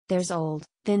There's old,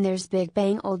 then there's Big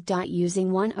Bang old.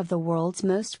 Using one of the world's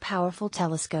most powerful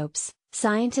telescopes,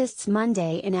 scientists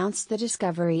Monday announced the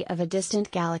discovery of a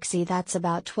distant galaxy that's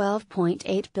about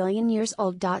 12.8 billion years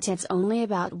old. It's only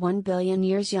about 1 billion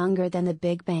years younger than the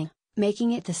Big Bang,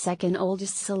 making it the second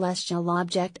oldest celestial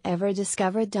object ever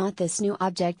discovered. This new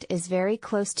object is very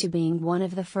close to being one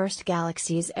of the first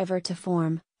galaxies ever to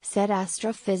form, said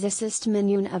astrophysicist Min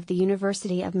Yoon of the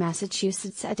University of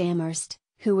Massachusetts at Amherst,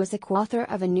 who was a co-author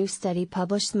of a new study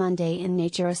published Monday in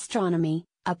Nature Astronomy,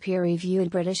 a peer-reviewed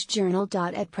British journal.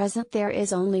 At present there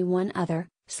is only one other,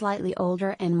 slightly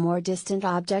older and more distant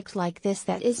object like this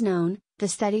that is known, the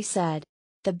study said.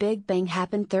 The Big Bang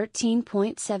happened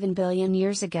 13.7 billion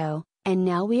years ago, and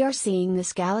now we are seeing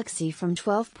this galaxy from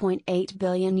 12.8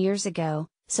 billion years ago,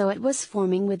 so it was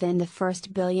forming within the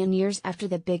first billion years after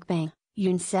the Big Bang,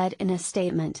 Yoon said in a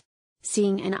statement.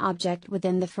 Seeing an object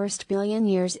within the first billion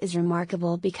years is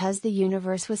remarkable because the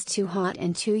universe was too hot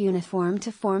and too uniform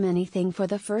to form anything for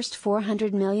the first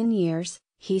 400 million years,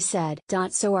 he said.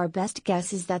 So our best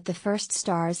guess is that the first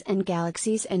stars and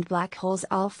galaxies and black holes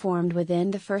all formed within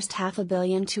the first half a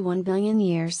billion to 1 billion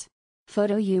years.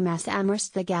 Photo UMass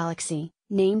Amherst. The galaxy,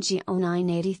 named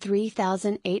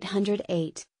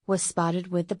G09833808, was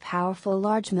spotted with the powerful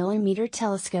Large Millimeter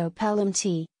Telescope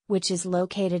LMT, which is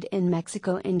located in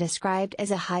Mexico and described as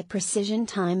a high-precision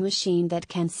time machine that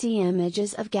can see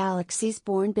images of galaxies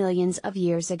born billions of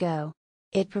years ago.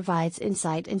 It provides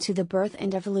insight into the birth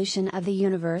and evolution of the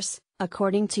universe,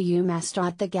 according to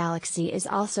UMass. The galaxy is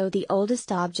also the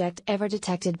oldest object ever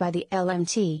detected by the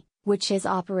LMT, which is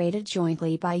operated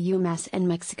jointly by UMass and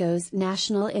Mexico's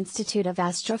National Institute of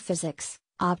Astrophysics,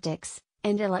 Optics,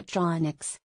 and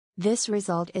Electronics. This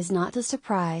result is not a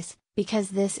surprise, because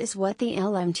this is what the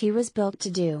LMT was built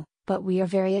to do, but we are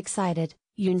very excited,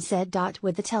 Yoon said.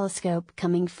 With the telescope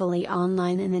coming fully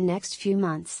online in the next few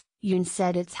months, Yoon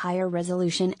said its higher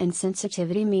resolution and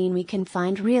sensitivity mean we can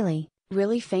find really,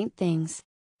 really faint things.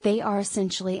 They are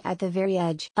essentially at the very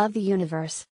edge of the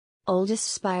universe. Oldest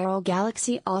spiral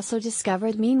galaxy also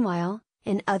discovered. Meanwhile,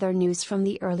 in other news from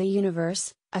the early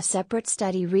universe, a separate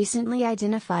study recently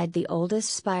identified the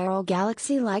oldest spiral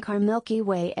galaxy like our Milky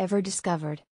Way ever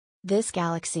discovered. This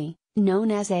galaxy,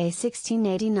 known as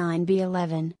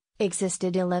A1689b11,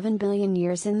 existed 11 billion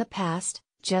years in the past,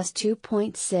 just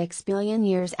 2.6 billion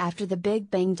years after the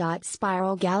Big Bang.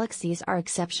 Spiral galaxies are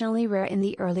exceptionally rare in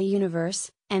the early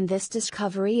universe, and this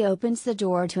discovery opens the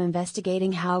door to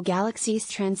investigating how galaxies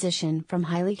transition from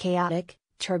highly chaotic,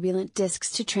 turbulent disks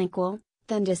to tranquil,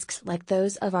 thin disks like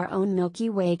those of our own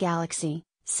Milky Way galaxy,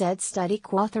 said study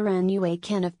co-author N.U.A.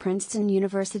 Ken of Princeton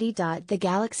University. The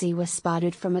galaxy was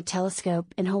spotted from a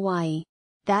telescope in Hawaii.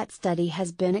 That study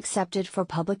has been accepted for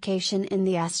publication in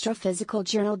the Astrophysical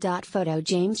Journal. Photo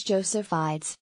James Joseph Ides.